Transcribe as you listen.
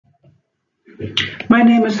My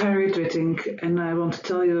name is Harriët Wittink, and I want to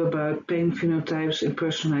tell you about pain phenotypes in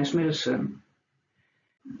personalized medicine.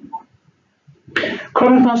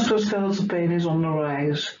 Chronic musculoskeletal pain is on the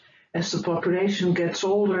rise. As the population gets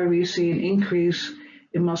older, we see an increase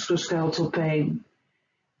in musculoskeletal pain.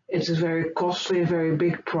 It's a very costly, a very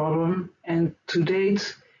big problem, and to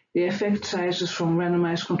date, the effect sizes from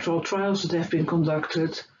randomized controlled trials that have been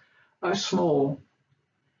conducted are small.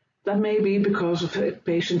 That may be because of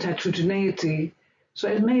patient heterogeneity, so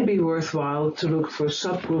it may be worthwhile to look for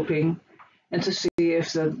subgrouping and to see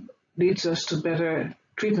if that leads us to better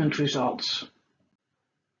treatment results.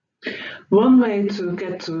 One way to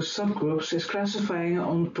get to subgroups is classifying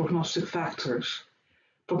on prognostic factors.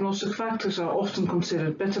 Prognostic factors are often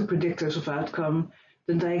considered better predictors of outcome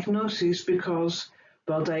than diagnoses because,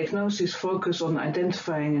 while diagnoses focus on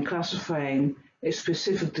identifying and classifying a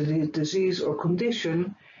specific disease or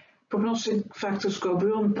condition, prognostic factors go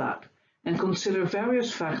beyond that and consider various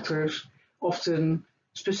factors, often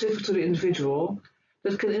specific to the individual,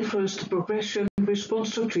 that can influence the progression,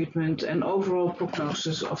 response to treatment, and overall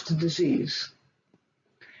prognosis of the disease.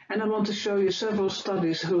 And I want to show you several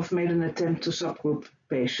studies who have made an attempt to subgroup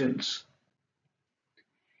patients.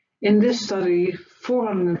 In this study,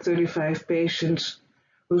 435 patients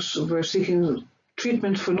who were seeking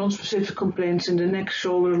treatment for non-specific complaints in the neck,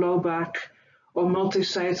 shoulder, low back, or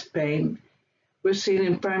multi-site pain were seen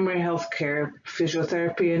in primary health care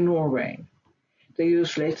physiotherapy in Norway. They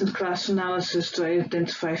used latent class analysis to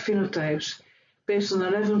identify phenotypes based on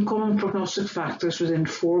 11 common prognostic factors within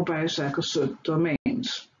 4 biopsychal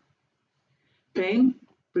subdomains: pain,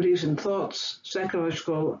 beliefs and thoughts,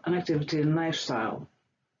 psychological, and activity and lifestyle.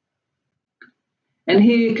 And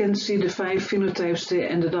here you can see the 5 phenotypes they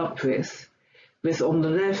ended up with on the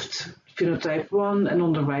left phenotype 1 and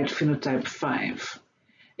on the right phenotype 5.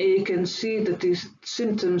 And you can see that these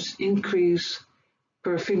symptoms increase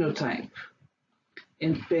per phenotype.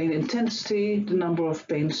 In pain intensity, the number of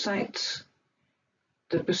pain sites,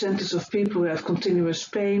 the percentage of people who have continuous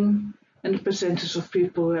pain, and the percentage of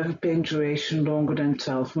people who have a pain duration longer than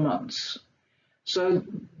 12 months. So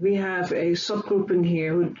we have a subgrouping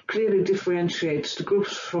here who clearly differentiates the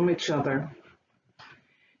groups from each other.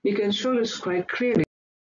 You can show this quite clearly.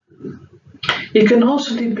 You can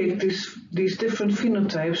also depict these different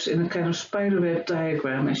phenotypes in a kind of spiderweb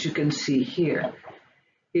diagram, as you can see here.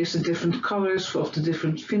 Here's the different colors of the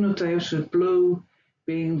different phenotypes, with blue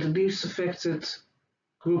being the least affected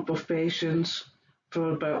group of patients,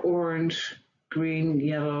 followed by orange, green,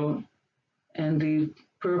 yellow, and the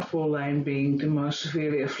purple line being the most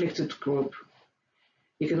severely afflicted group.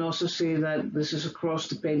 You can also see that this is across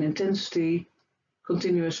the pain intensity,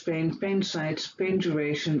 continuous pain, pain sites, pain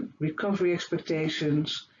duration, recovery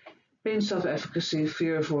expectations, pain self-efficacy,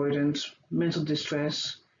 fear avoidance, mental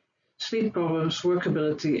distress, sleep problems,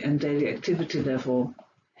 workability, and daily activity level.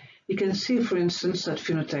 You can see, for instance, that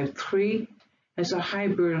phenotype 3 has a high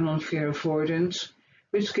burden on fear avoidance,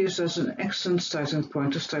 which gives us an excellent starting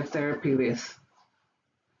point to start therapy with.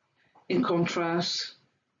 In contrast,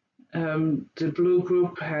 the blue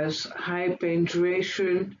group has high pain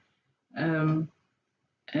duration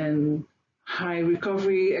and high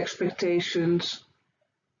recovery expectations,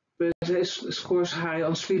 but it scores high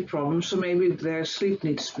on sleep problems, so maybe their sleep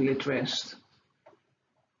needs to be addressed.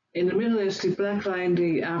 In the middle is the black line,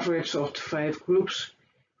 the average of the 5 groups,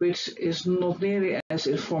 which is not nearly as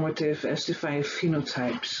informative as the 5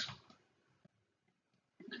 phenotypes.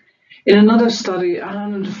 In another study,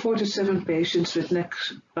 147 patients with neck,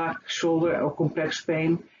 back, shoulder, or complex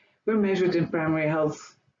pain were measured in primary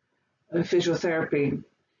health physiotherapy.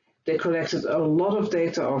 They collected a lot of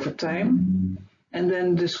data over time and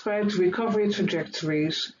then described recovery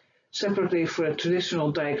trajectories separately for the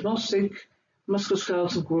traditional diagnostic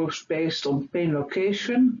musculoskeletal groups based on pain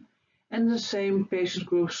location, and the same patient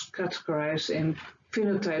groups categorized in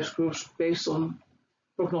phenotypes groups based on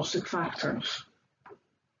prognostic factors.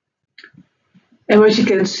 And what you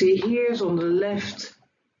can see here is on the left,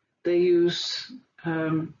 they use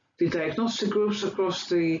the diagnostic groups across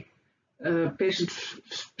the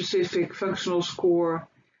patient-specific functional score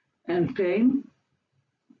and pain.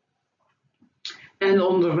 And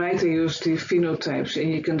on the right, they use the phenotypes,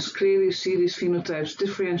 and you can clearly see these phenotypes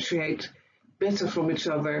differentiate better from each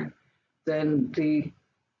other than the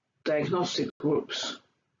diagnostic groups.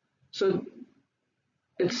 So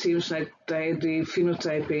it seems like the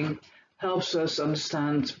phenotyping helps us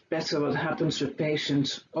understand better what happens with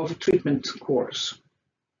patients over treatment course.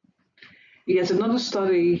 Yet another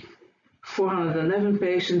study, 411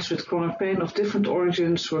 patients with chronic pain of different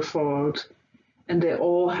origins were followed, and they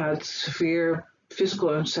all had severe physical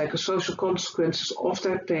and psychosocial consequences of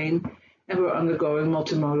their pain and were undergoing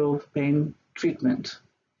multimodal pain treatment.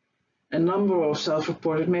 A number of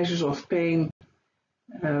self-reported measures of pain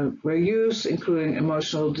were used, including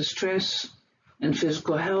emotional distress and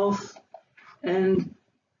physical health, and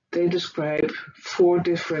they describe 4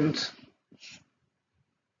 different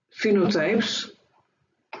phenotypes.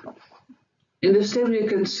 In this table you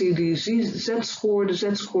can see the Z-score. The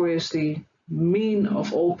Z-score is the mean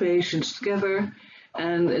of all patients together,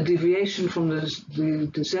 and a deviation from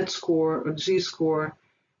the Z-score or Z-score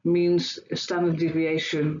means a standard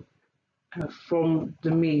deviation from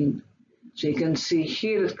the mean. So you can see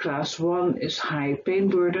here that class 1 is high pain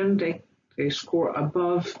burden. They score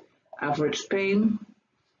above average pain,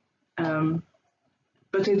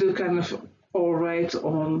 but they do kind of all right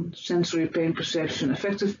on sensory pain perception,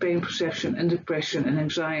 affective pain perception, and depression and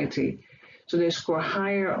anxiety. So they score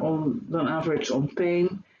higher than average on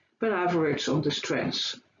pain, but average on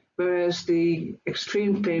distress. Whereas the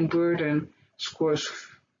extreme pain burden scores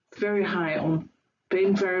very high on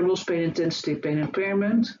pain variables, pain intensity, pain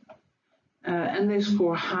impairment, and they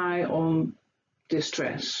score high on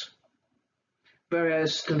distress.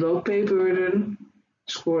 Whereas the low pain burden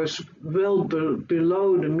scores well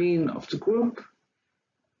below the mean of the group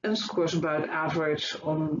and scores about average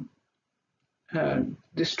on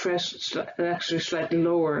distress, actually slightly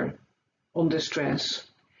lower on distress.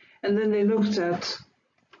 And then they looked at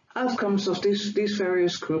outcomes of these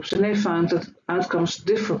various groups, and they found that outcomes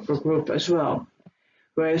differ per group as well.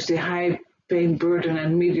 Whereas the high pain burden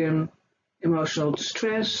and medium emotional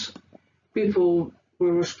distress, people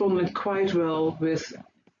were responding quite well with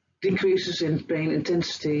decreases in pain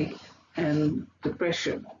intensity and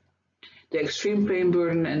depression. The extreme pain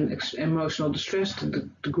burden and emotional distress, the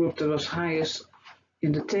group that was highest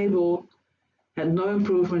in the table, had no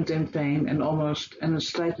improvement in pain and a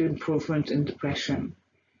slight improvement in depression.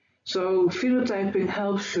 So phenotyping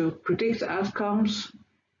helps you predict outcomes,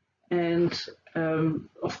 and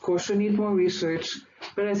of course we need more research,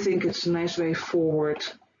 but I think it's a nice way forward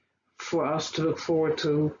for us to look forward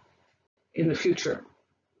to in the future.